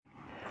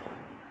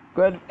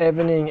Good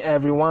evening,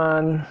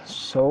 everyone.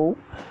 So,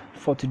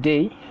 for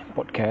today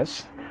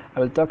podcast,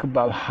 I will talk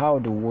about how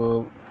the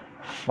world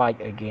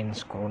fight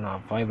against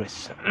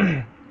coronavirus.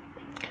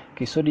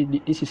 Okay, so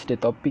this is the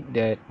topic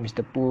that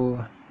Mr.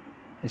 Pooh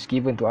has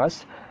given to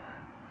us.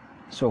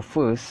 So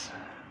first,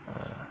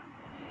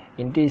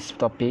 in this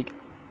topic,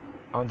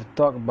 I want to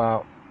talk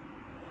about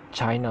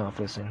China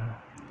first.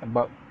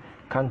 About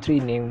country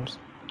names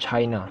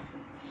China.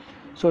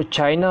 So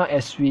China,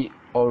 as we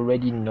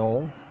already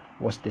know,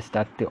 was the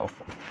starter of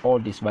all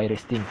this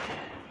virus thing.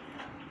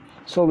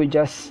 So we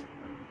just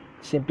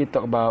simply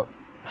talk about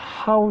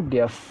how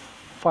they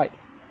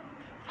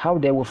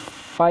were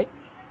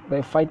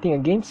fighting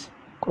against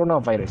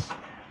coronavirus.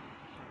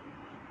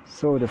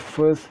 So the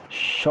first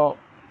shock,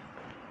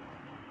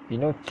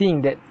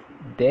 thing that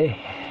they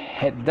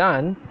had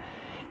done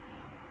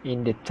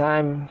in the peak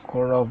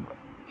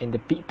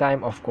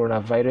time of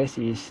coronavirus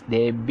is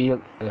they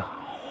built a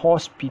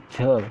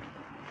hospital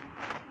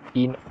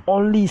in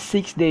only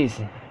 6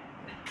 days.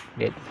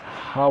 That's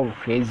how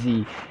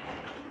crazy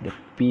the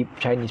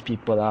Chinese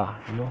people are.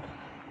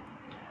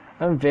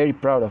 I'm very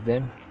proud of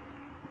them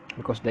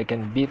because they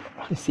can build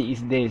in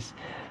 6 days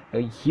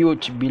a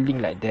huge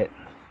building like that.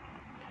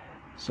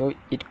 So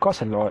it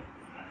costs a lot,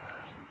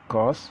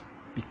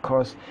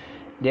 because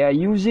they are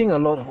using a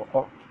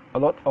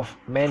lot of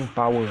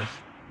manpower,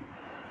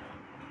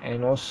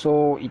 and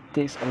also it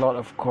takes a lot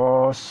of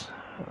cost.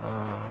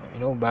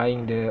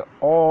 Buying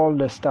all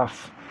the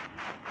stuff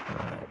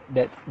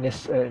that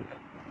is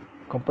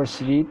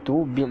compulsory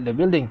to build the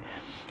building,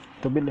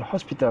 to build the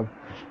hospital.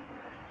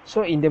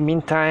 So in the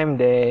meantime,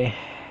 they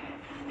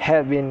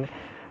have been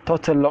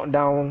total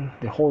lockdown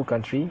the whole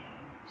country.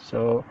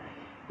 So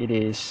it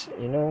is,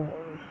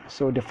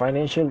 so the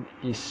financial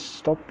is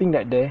stopping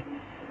that there.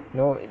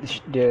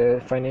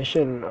 The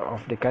financial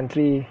of the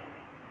country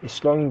is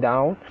slowing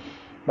down,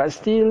 but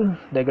still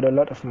they got a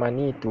lot of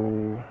money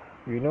to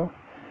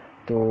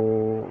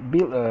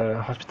build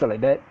a hospital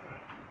like that.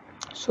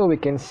 So we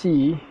can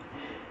see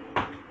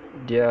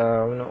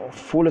their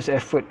fullest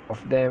effort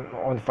of them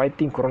on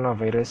fighting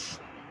coronavirus,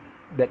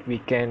 that we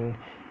can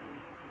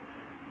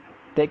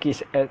take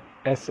it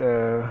as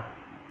a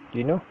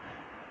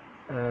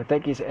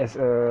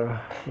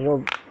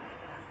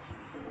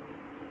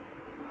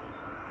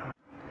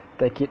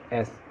take it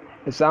as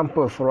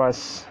example for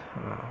us,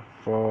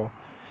 to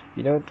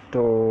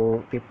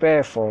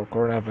prepare for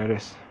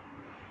coronavirus.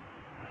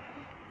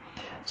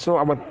 So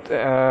I want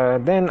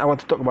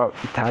to talk about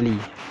Italy,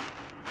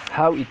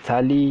 how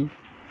Italy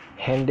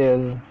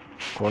handle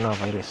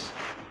coronavirus.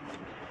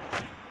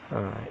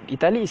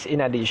 Italy is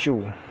another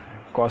issue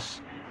because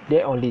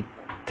they only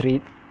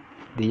treat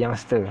the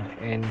youngster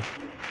and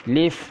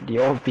leave the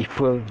old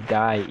people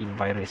die in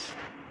virus.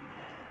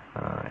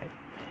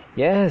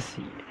 Yes,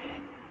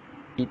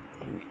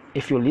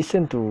 if you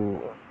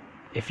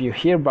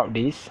hear about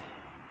this,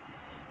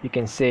 you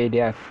can say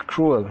they are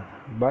cruel,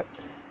 but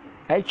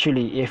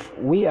actually, if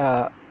we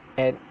are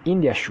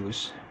in their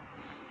shoes,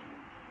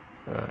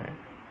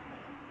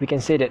 we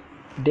can say that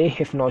they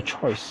have no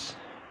choice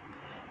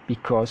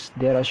because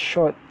they are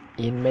short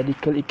in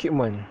medical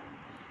equipment.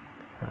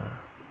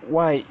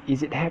 Why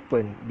is it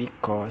happen?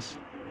 Because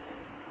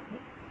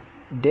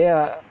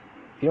their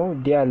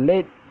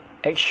late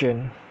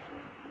action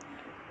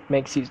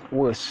makes it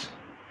worse.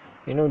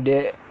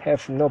 They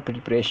have no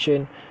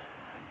preparation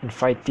in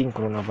fighting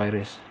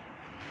coronavirus.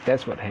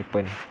 That's what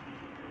happened,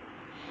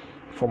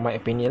 for my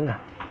opinion.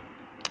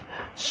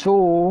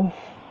 So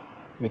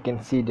we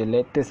can see the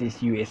latest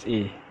is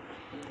USA.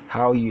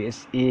 How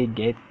USA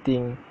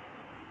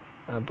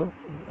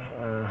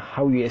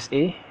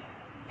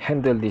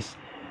handle this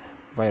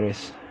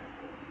virus.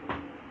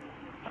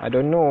 I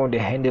don't know they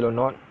handle or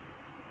not,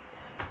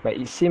 but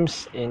it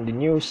seems in the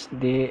news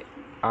they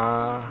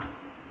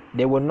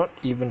will not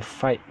even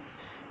fight.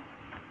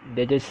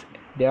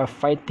 They are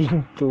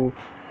fighting to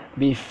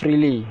be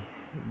freely.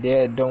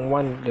 They don't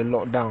want the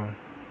lockdown.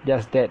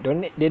 Just that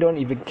they don't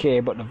even care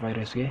about the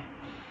virus. Okay,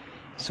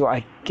 so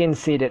I can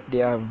say that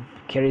they are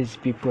courageous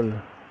people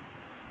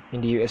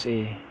in the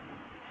USA.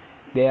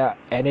 They are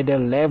another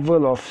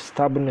level of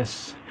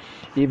stubbornness.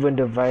 Even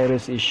the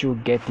virus issue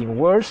getting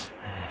worse,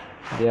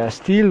 they are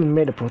still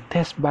made a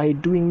protest by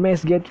doing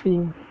mass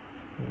gathering.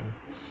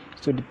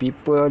 So the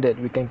people that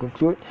we can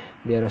conclude,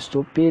 they are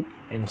stupid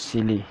and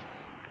silly.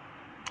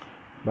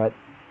 But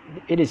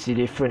it is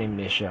different in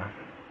Malaysia.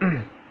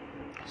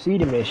 See,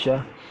 in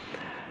Malaysia,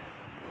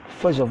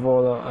 first of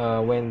all,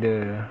 when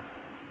the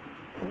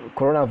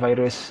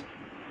coronavirus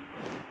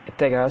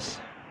attack us,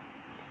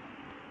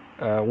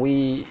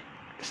 we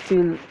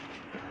still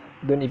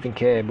don't even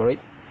care about it.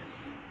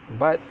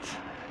 But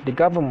the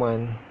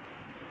government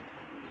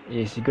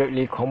is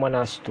greatly command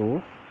us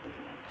to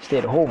stay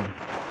at home.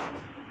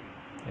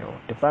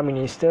 The Prime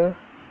Minister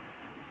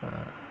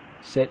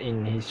said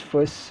in his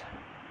first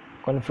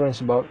conference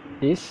about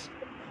this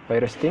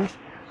virus things,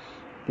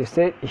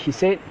 he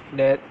said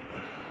that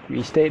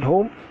we stay at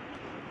home,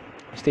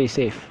 stay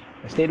safe.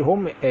 Stay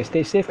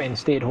safe and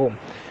stay at home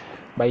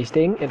by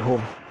staying at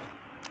home.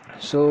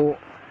 So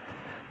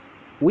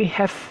we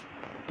have,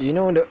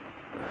 the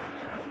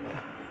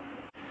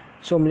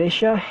so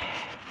Malaysia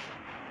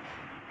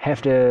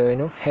have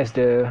the has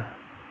the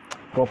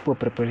proper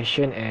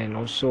preparation and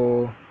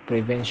also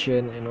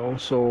prevention and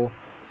also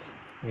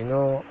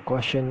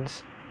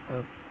cautions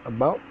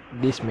about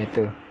this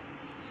matter.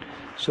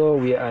 So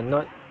we are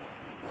not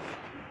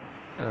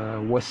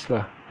worse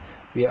lah.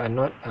 We are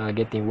not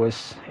getting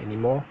worse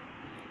anymore,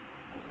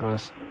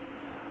 because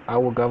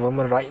our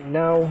government right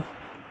now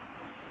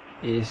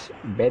is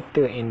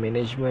better in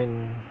manage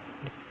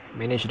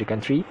the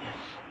country.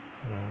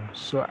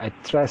 So I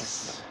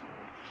trust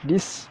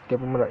this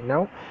government right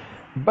now.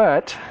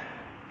 But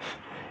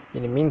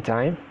in the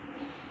meantime,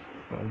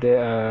 they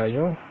are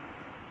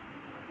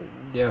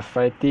they are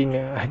fighting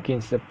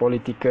against the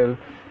political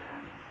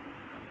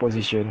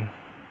position.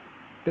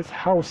 That's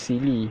how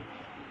silly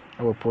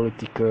our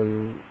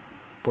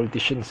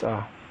politicians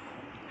are.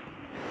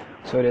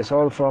 So that's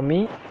all from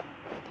me,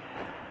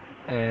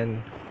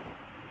 and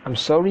I'm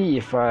sorry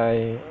if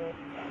I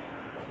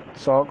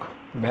talk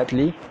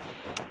badly.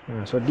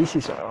 So this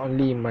is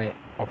only my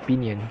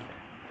opinion,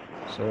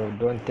 so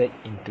don't take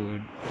into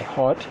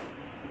heart,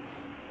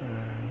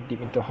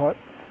 deep into heart.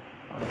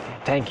 Okay,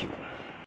 thank you.